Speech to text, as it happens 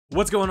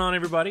What's going on,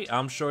 everybody?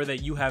 I'm sure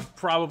that you have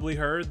probably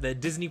heard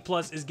that Disney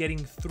Plus is getting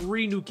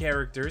 3 new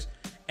characters,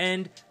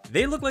 and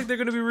they look like they're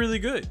going to be really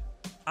good.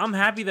 I'm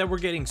happy that we're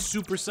getting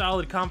super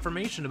solid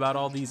confirmation about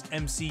all these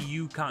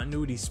MCU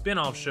continuity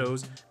spin-off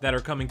shows that are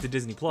coming to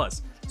Disney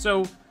Plus.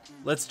 So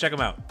let's check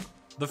them out.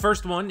 The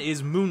first one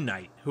is Moon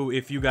Knight, who,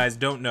 if you guys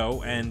don't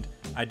know, and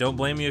I don't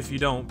blame you if you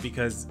don't,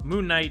 because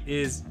Moon Knight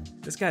is,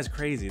 this guy's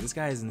crazy, this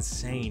guy is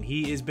insane.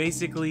 He is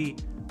basically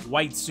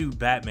white suit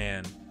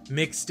Batman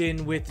mixed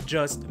in with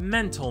just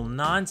mental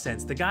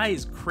nonsense. The guy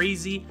is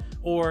crazy,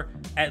 or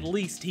at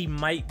least he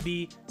might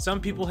be. Some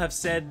people have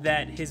said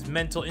that his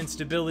mental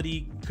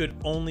instability could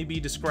only be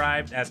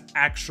described as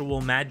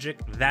actual magic.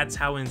 That's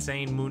how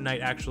insane Moon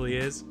Knight actually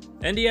is.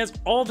 And he has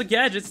all the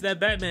gadgets that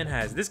Batman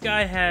has. This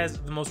guy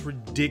has the most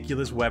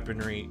ridiculous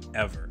weaponry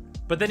ever.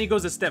 But then he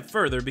goes a step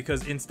further,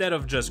 because instead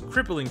of just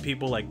crippling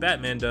people like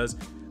Batman does,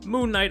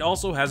 Moon Knight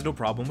also has no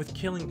problem with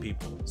killing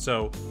people.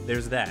 So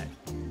there's that.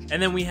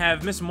 And then we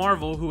have Miss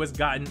Marvel, who has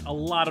gotten a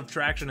lot of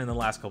traction in the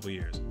last couple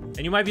years.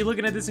 And you might be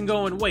looking at this and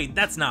going, wait,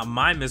 that's not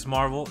my Miss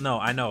Marvel. No,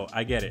 I know,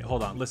 I get it.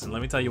 Hold on, listen,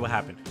 let me tell you what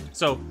happened.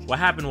 So what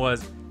happened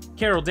was,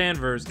 Carol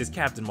Danvers is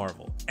Captain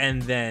Marvel.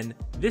 And then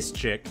this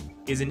chick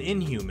is an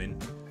Inhuman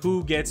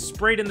who gets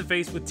sprayed in the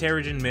face with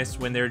Terrigen Mist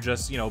when they're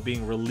just,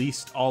 being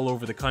released all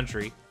over the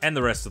country and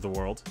the rest of the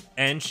world.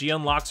 And she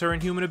unlocks her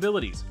Inhuman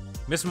abilities.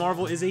 Miss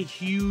Marvel is a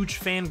huge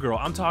fangirl.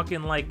 I'm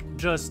talking like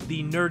just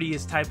the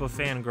nerdiest type of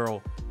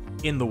fangirl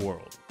in the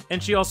world.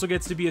 And she also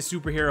gets to be a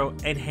superhero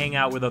and hang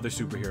out with other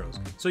superheroes.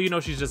 So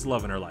she's just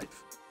loving her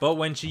life. But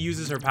when she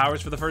uses her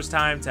powers for the first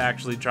time to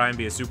actually try and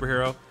be a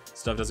superhero,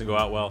 stuff doesn't go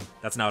out well.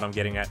 That's not what I'm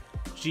getting at.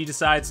 She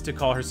decides to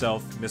call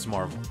herself Miss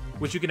Marvel,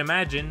 which you can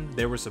imagine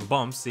there were some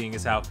bumps, seeing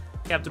as how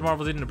Captain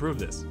Marvel didn't approve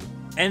this.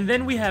 And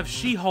then we have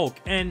She-Hulk,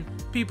 and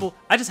people,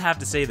 I just have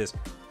to say this,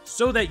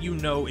 so that you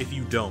know if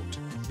you don't.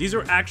 These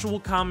are actual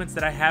comments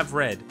that I have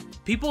read.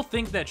 People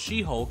think that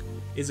She-Hulk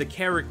is a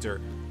character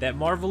that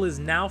Marvel is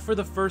now for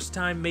the first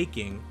time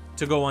making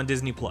to go on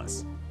Disney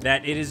Plus.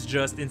 That it is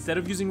just, instead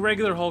of using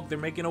regular Hulk, they're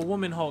making a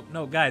woman Hulk.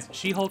 No, guys,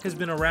 She-Hulk has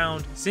been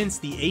around since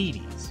the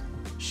 80s.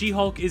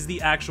 She-Hulk is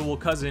the actual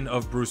cousin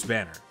of Bruce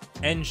Banner.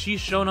 And she's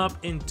shown up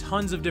in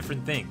tons of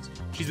different things.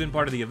 She's been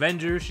part of the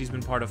Avengers, she's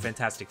been part of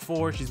Fantastic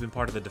Four, she's been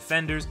part of the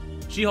Defenders.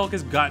 She-Hulk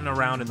has gotten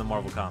around in the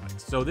Marvel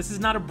Comics. So this is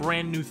not a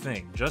brand new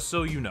thing, just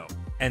so you know.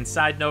 And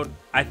side note,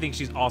 I think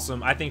she's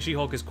awesome. I think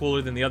She-Hulk is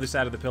cooler than the other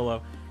side of the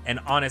pillow. And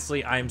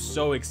honestly, I am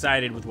so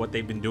excited with what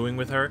they've been doing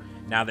with her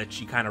now that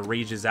she kind of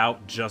rages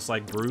out just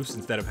like Bruce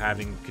instead of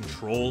having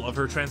control of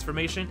her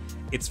transformation.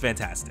 It's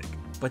fantastic,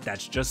 but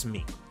that's just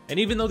me. And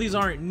even though these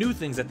aren't new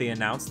things that they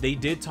announced, they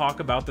did talk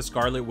about the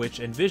Scarlet Witch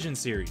and Vision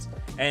series.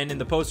 And in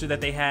the poster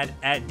that they had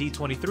at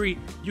D23,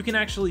 you can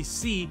actually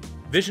see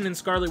Vision and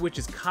Scarlet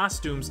Witch's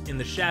costumes in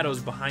the shadows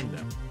behind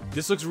them.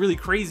 This looks really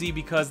crazy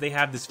because they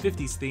have this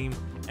 50s theme,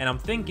 and I'm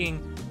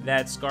thinking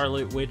that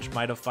Scarlet Witch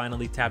might have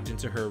finally tapped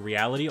into her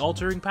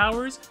reality-altering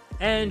powers,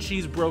 and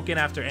she's broken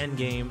after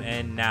Endgame,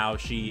 and now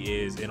she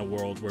is in a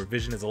world where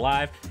Vision is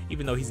alive,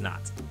 even though he's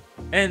not.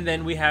 And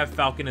then we have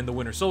Falcon and the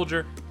Winter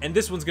Soldier, and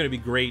this one's going to be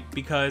great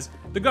because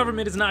the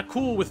government is not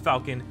cool with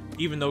Falcon,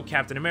 even though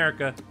Captain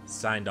America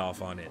signed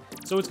off on it.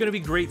 So it's going to be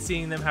great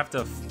seeing them have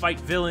to fight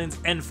villains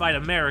and fight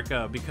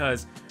America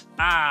because,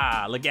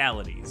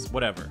 legalities,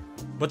 whatever.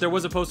 But there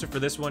was a poster for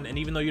this one, and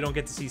even though you don't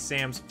get to see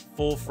Sam's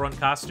full front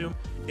costume,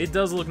 it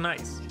does look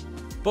nice.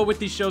 But with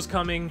these shows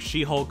coming,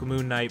 She-Hulk,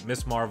 Moon Knight,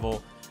 Miss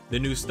Marvel, the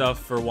new stuff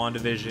for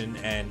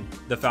WandaVision, and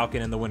the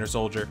Falcon and the Winter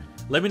Soldier,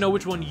 let me know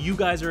which one you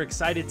guys are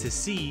excited to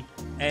see.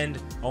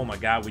 And oh my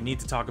god, we need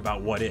to talk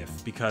about What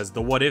If, because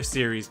the What If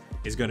series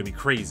is going to be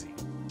crazy.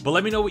 But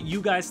let me know what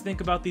you guys think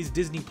about these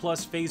Disney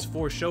Plus Phase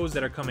 4 shows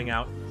that are coming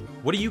out.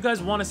 What do you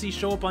guys want to see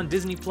show up on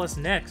Disney Plus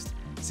next,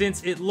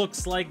 since it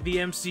looks like the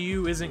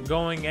MCU isn't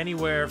going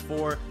anywhere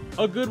for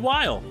a good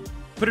while?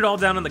 Put it all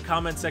down in the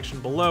comment section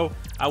below.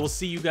 I will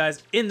see you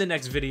guys in the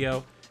next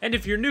video. And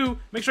if you're new,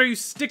 make sure you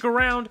stick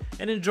around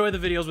and enjoy the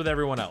videos with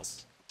everyone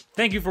else.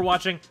 Thank you for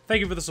watching.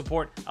 Thank you for the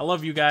support. I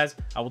love you guys.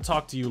 I will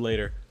talk to you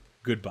later.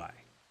 Goodbye.